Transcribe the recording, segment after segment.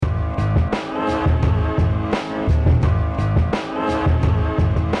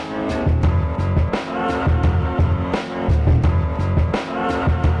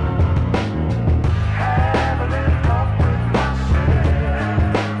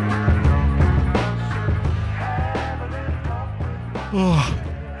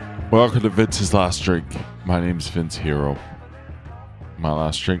Welcome to Vince's Last Drink. My name's Vince Hero. My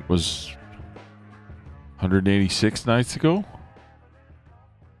last drink was 186 nights ago?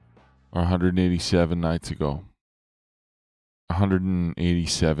 Or 187 nights ago?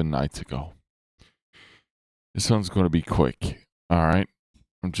 187 nights ago. This one's going to be quick. Alright?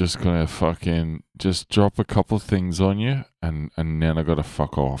 I'm just going to just drop a couple things on you and then I got to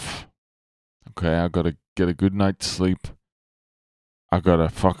fuck off. Okay, I got to get a good night's sleep. I got a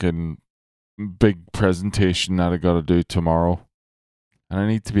fucking big presentation that I got to do tomorrow. And I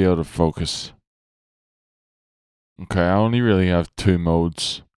need to be able to focus. Okay, I only really have two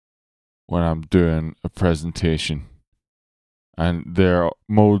modes when I'm doing a presentation. And they're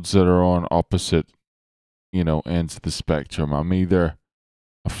modes that are on opposite, ends of the spectrum. I'm either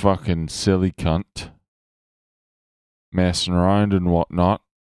a fucking silly cunt, messing around and whatnot,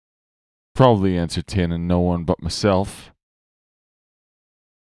 probably entertaining no one but myself,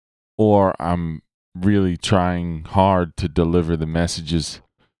 or I'm really trying hard to deliver the messages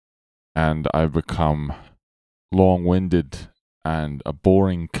and I become long-winded and a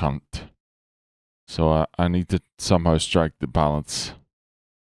boring cunt. So I need to somehow strike the balance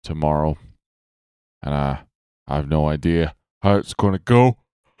tomorrow. And I have no idea how it's going to go.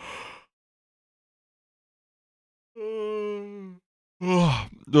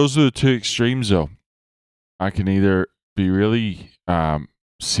 Those are the two extremes, though. I can either be really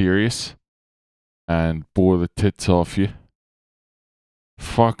serious and bore the tits off you,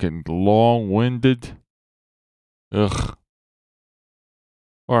 fucking long-winded, or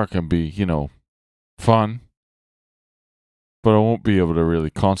I can be, fun, but I won't be able to really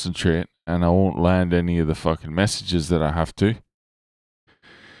concentrate, and I won't land any of the fucking messages that I have to.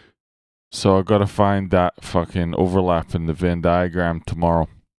 So I gotta find that fucking overlap in the Venn diagram tomorrow.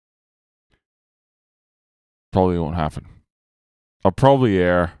 Probably won't happen. I'll probably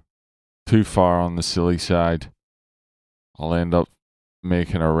err too far on the silly side. I'll end up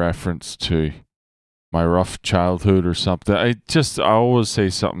making a reference to my rough childhood or something. I always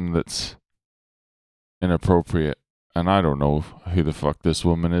say something that's inappropriate. And I don't know who the fuck this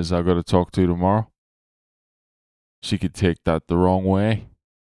woman is I got to talk to tomorrow. She could take that the wrong way.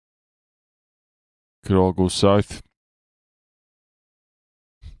 Could all go south.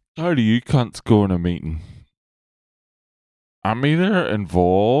 How do you cunts go in a meeting? I'm either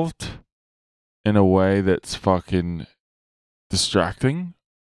involved in a way that's fucking distracting,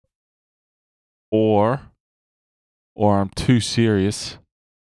 or I'm too serious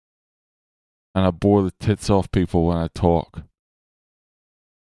and I bore the tits off people when I talk.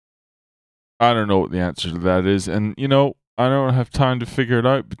 I don't know what the answer to that is. And, I don't have time to figure it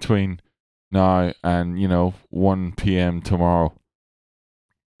out between now and, 1 p.m. tomorrow.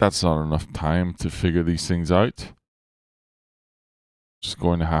 That's not enough time to figure these things out. Just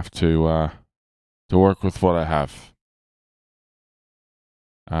going to have to work with what I have.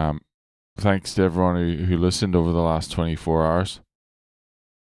 Thanks to everyone who listened over the last 24 hours.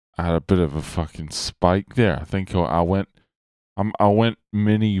 I had a bit of a fucking spike there. I think I went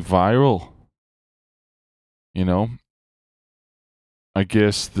mini viral. I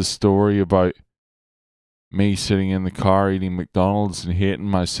guess the story about me sitting in the car eating McDonald's and hating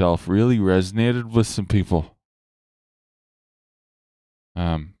myself really resonated with some people.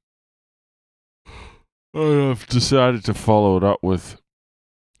 I've decided to follow it up with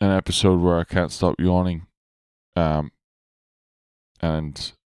an episode where I can't stop yawning. And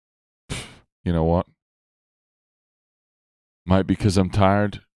you know what? Might be because I'm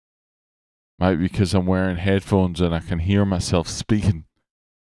tired. Might be because I'm wearing headphones and I can hear myself speaking.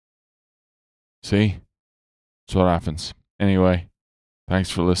 See? That's what happens. Anyway, thanks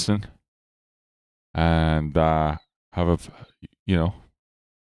for listening. And have a,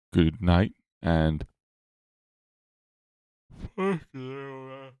 good night. And wish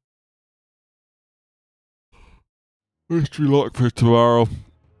you luck for tomorrow.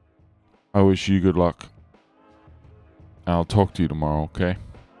 I wish you good luck. I'll talk to you tomorrow, okay?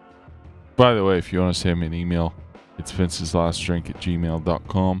 By the way, if you want to send me an email, it's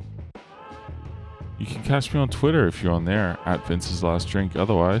vinceslastdrink@gmail.com. You can catch me on Twitter if you're on there, @vinceslastdrink.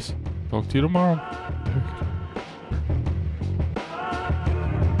 Otherwise, talk to you tomorrow.